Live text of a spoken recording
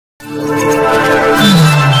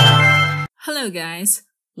Hello guys!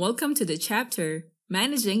 Welcome to the chapter,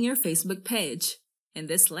 Managing Your Facebook Page. In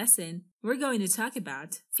this lesson, we're going to talk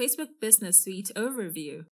about Facebook Business Suite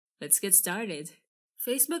Overview. Let's get started.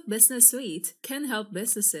 Facebook Business Suite can help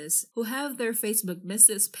businesses who have their Facebook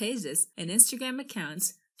business pages and Instagram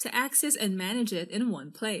accounts to access and manage it in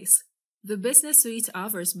one place. The Business Suite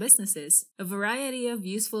offers businesses a variety of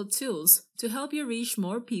useful tools to help you reach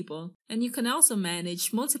more people, and you can also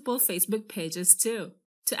manage multiple Facebook pages too.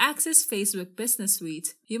 To access Facebook Business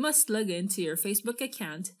Suite, you must log into your Facebook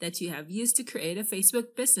account that you have used to create a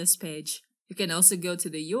Facebook business page. You can also go to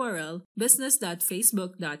the URL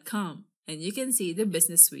business.facebook.com and you can see the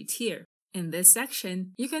Business Suite here. In this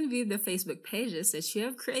section, you can view the Facebook pages that you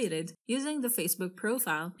have created using the Facebook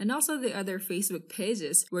profile and also the other Facebook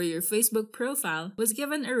pages where your Facebook profile was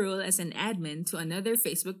given a role as an admin to another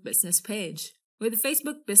Facebook business page. With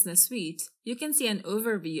Facebook Business Suite, you can see an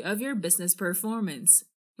overview of your business performance.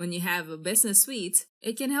 When you have a business suite,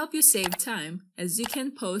 it can help you save time as you can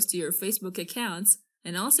post to your Facebook accounts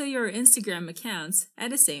and also your Instagram accounts at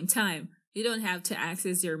the same time. You don't have to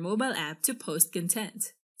access your mobile app to post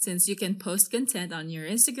content, since you can post content on your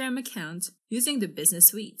Instagram account using the Business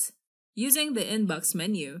Suite. Using the inbox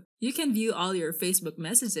menu, you can view all your Facebook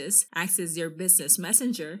messages, access your business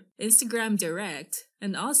messenger, Instagram direct,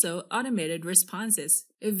 and also automated responses.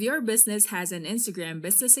 If your business has an Instagram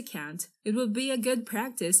business account, it will be a good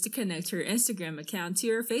practice to connect your Instagram account to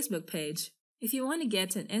your Facebook page. If you want to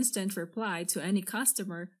get an instant reply to any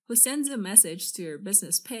customer who sends a message to your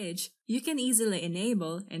business page, you can easily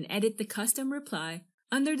enable and edit the custom reply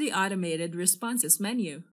under the Automated Responses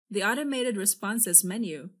menu. The Automated Responses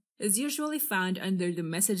menu is usually found under the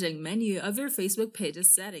messaging menu of your Facebook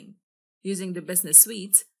page's setting. Using the Business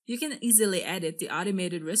Suite, you can easily edit the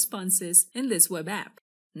automated responses in this web app.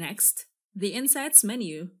 Next, the Insights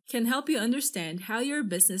menu can help you understand how your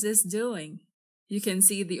business is doing. You can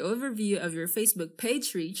see the overview of your Facebook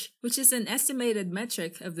page reach, which is an estimated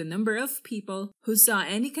metric of the number of people who saw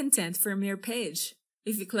any content from your page.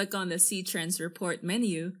 If you click on the See Trends Report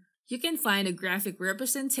menu, you can find a graphic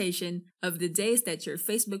representation of the days that your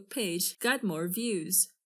Facebook page got more views.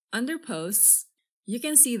 Under Posts, you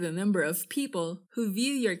can see the number of people who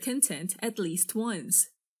view your content at least once.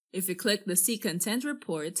 If you click the See Content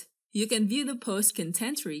Report, you can view the post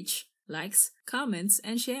content reach, likes, comments,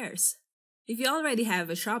 and shares. If you already have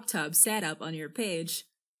a shop tab set up on your page,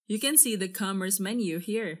 you can see the Commerce menu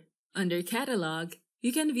here. Under Catalog,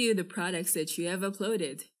 you can view the products that you have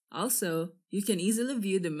uploaded. Also, you can easily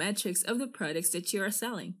view the metrics of the products that you are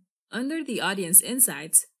selling. Under the Audience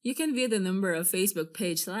Insights, you can view the number of Facebook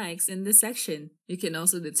page likes in this section. You can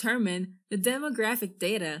also determine the demographic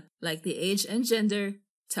data like the age and gender,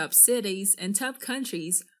 top cities, and top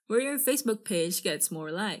countries where your Facebook page gets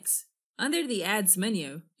more likes. Under the Ads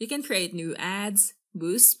menu, you can create new ads,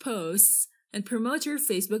 boost posts, and promote your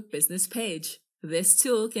Facebook business page. This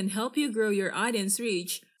tool can help you grow your audience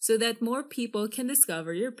reach so that more people can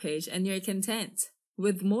discover your page and your content.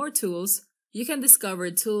 With more tools, you can discover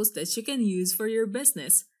tools that you can use for your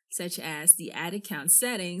business, such as the Ad Account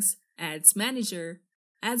Settings, Ads Manager,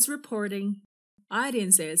 Ads Reporting,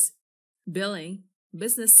 Audiences, Billing,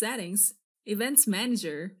 Business Settings, Events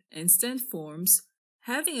Manager, Instant Forms.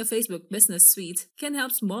 Having a Facebook Business Suite can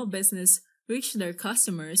help small business reach their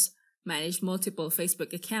customers, manage multiple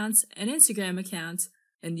Facebook accounts and Instagram accounts,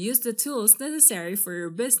 and use the tools necessary for your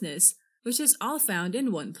business, which is all found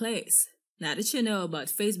in one place. Now that you know about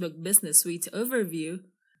Facebook Business Suite Overview,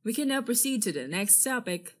 we can now proceed to the next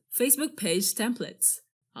topic, Facebook Page Templates.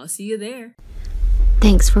 I'll see you there.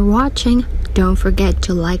 Thanks for watching. Don't forget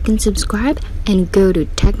to like and subscribe and go to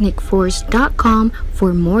technicforce.com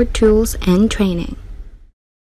for more tools and training.